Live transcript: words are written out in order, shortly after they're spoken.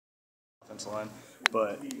offensive line.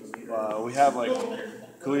 But we have like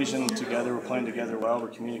cohesion together. We're playing together well. We're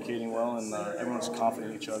communicating well, and everyone's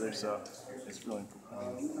confident in each other. So it's really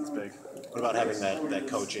it's big. What about having that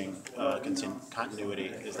coaching continuity?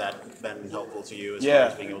 Has that been helpful to you as far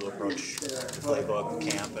as being able to approach the playbook,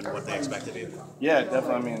 camp, and what they expect of you? Yeah,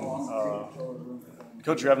 definitely. I mean,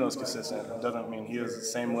 Coach Drevno is consistent. It doesn't mean he was the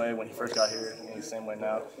same way when he first got here, and he's the same way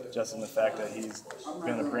now. Just in the fact that he's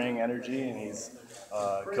going to bring energy and he's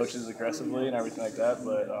coaches aggressively and everything like that.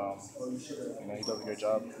 But he does a great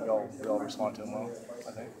job. We all respond to him well,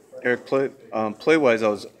 I think. Eric, play-wise, I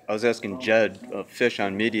was asking Jed Fish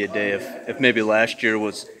on media day if maybe last year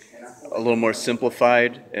was a little more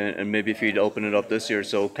simplified, and maybe if he'd open it up this year.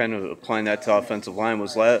 So kind of applying that to offensive line,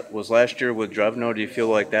 was last year with Drevno, do you feel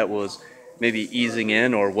like that was maybe easing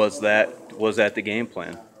in, or was that the game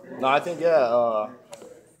plan? No, I think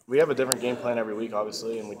we have a different game plan every week,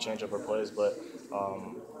 obviously, and we change up our plays. But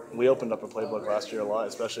we opened up our playbook last year a lot,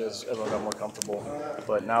 especially as everyone got more comfortable.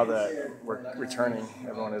 But now that we're returning,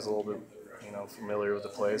 everyone is a little bit familiar with the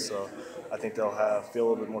play, so I think they'll feel a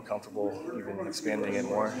little bit more comfortable even expanding it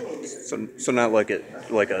more. So not like a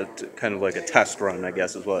kind of like a test run, I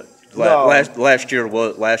guess is what. No. Last year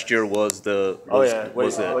was the.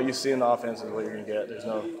 What you see in the offense is what you're gonna get. There's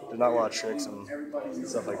not a lot of tricks and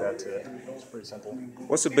stuff like that to it. It's pretty simple.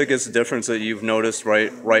 What's the biggest difference that you've noticed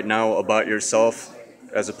right now about yourself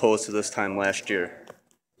as opposed to this time last year?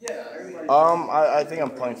 I think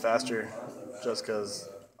I'm playing faster, just because.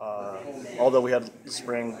 Although we had the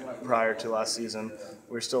spring prior to last season,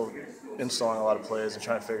 we were still installing a lot of plays and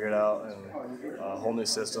trying to figure it out, and a whole new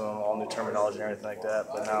system, all new terminology and everything like that.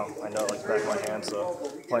 But now I know it like the back of my hand, so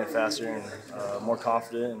playing faster and more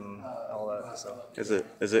confident and all that. So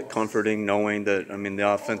is it comforting knowing that the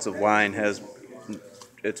offensive line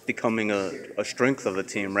it's becoming a strength of the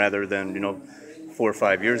team rather than 4 or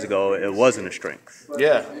 5 years ago it wasn't a strength?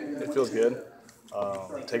 Yeah, it feels good.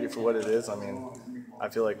 Take it for what it is. I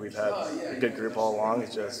feel like we've had a good group all along.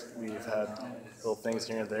 It's just we've had little things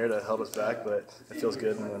here and there to help us back, but it feels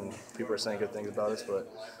good when people are saying good things about us.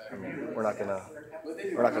 But we're not gonna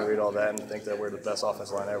read all that and think that we're the best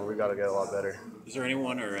offensive line ever. We got to get a lot better. Is there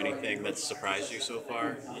anyone or anything that's surprised you so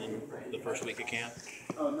far in the first week of camp?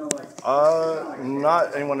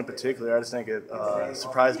 Not anyone in particular. I just think it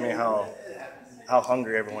surprised me how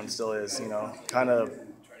hungry everyone still is. Kind of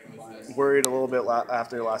worried a little bit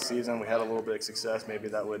after last season. We had a little bit of success. Maybe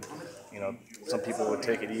that would, some people would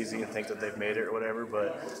take it easy and think that they've made it or whatever.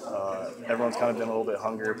 But everyone's kind of been a little bit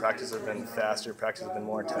hungrier. Practice has been faster. Practice has been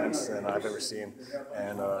more intense than I've ever seen,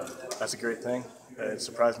 and that's a great thing. It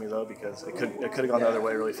surprised me though because it could have gone the other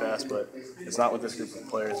way really fast, but it's not with this group of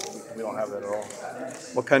players. We don't have that at all.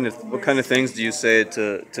 What kind of things do you say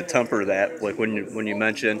to temper that? Like when you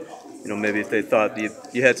mention, maybe if they thought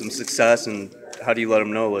you had some success, and how do you let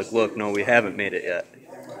them know, like, look, no, we haven't made it yet?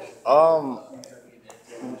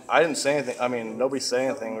 I didn't say anything. Nobody's saying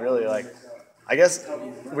anything really. I guess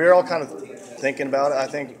we were all kind of thinking about it. I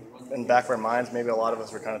think in the back of our minds, maybe a lot of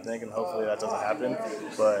us were kind of thinking, hopefully that doesn't happen.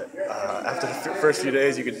 But after the first few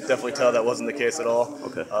days, you could definitely tell that wasn't the case at all.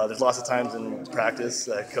 Okay. There's lots of times in practice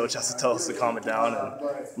that coach has to tell us to calm it down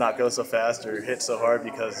and not go so fast or hit so hard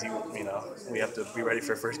because we have to be ready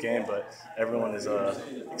for our first game. But everyone is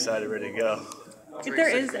excited, ready to go. If there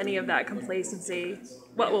is any of that complacency,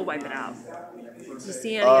 what will wipe it out? Do you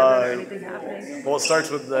see any of it or anything happening? Well, it starts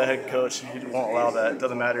with the head coach. He won't allow that. It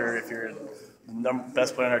doesn't matter if you're the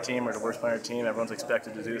best player on our team or the worst player on our team. Everyone's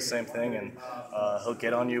expected to do the same thing, and he'll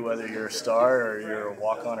get on you whether you're a star or you're a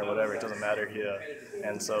walk-on or whatever. It doesn't matter.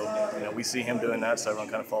 And so we see him doing that, so everyone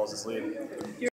kind of follows his lead.